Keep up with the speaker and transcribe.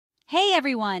Hey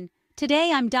everyone!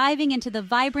 Today I'm diving into the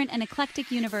vibrant and eclectic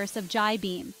universe of Jai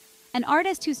Beam, an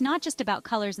artist who's not just about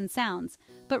colors and sounds,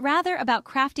 but rather about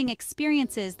crafting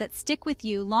experiences that stick with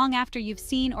you long after you've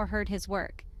seen or heard his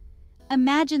work.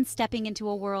 Imagine stepping into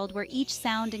a world where each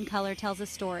sound and color tells a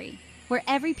story, where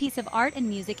every piece of art and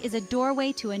music is a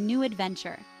doorway to a new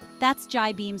adventure. That's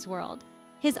Jai Beam's world.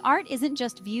 His art isn't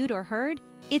just viewed or heard,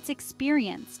 it's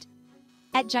experienced.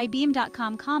 At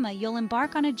jaibeam.com, you'll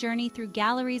embark on a journey through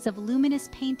galleries of luminous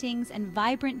paintings and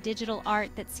vibrant digital art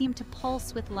that seem to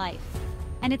pulse with life.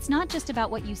 And it's not just about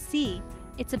what you see,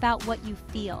 it's about what you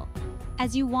feel.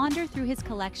 As you wander through his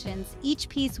collections, each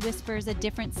piece whispers a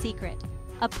different secret,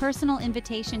 a personal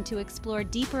invitation to explore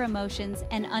deeper emotions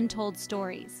and untold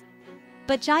stories.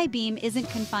 But Jai Beam isn't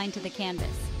confined to the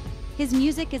canvas. His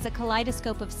music is a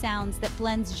kaleidoscope of sounds that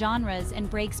blends genres and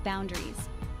breaks boundaries.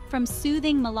 From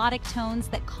soothing melodic tones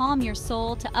that calm your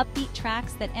soul to upbeat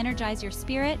tracks that energize your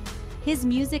spirit, his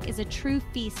music is a true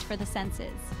feast for the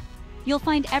senses. You'll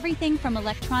find everything from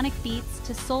electronic beats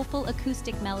to soulful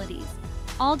acoustic melodies,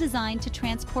 all designed to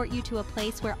transport you to a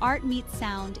place where art meets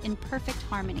sound in perfect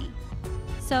harmony.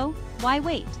 So, why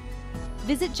wait?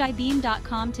 Visit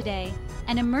jaibeam.com today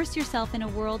and immerse yourself in a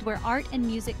world where art and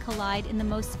music collide in the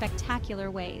most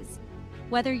spectacular ways.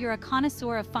 Whether you're a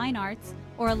connoisseur of fine arts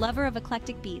or a lover of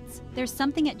eclectic beats, there's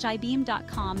something at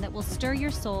jaibeam.com that will stir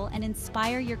your soul and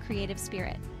inspire your creative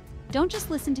spirit. Don't just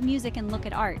listen to music and look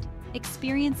at art.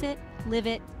 Experience it, live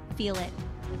it, feel it.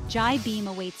 Jai Beam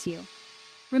awaits you.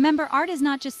 Remember, art is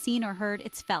not just seen or heard,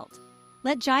 it's felt.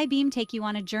 Let Jai Beam take you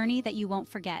on a journey that you won't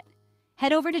forget.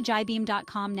 Head over to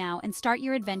jaibeam.com now and start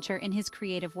your adventure in his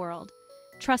creative world.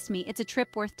 Trust me, it's a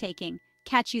trip worth taking.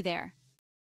 Catch you there.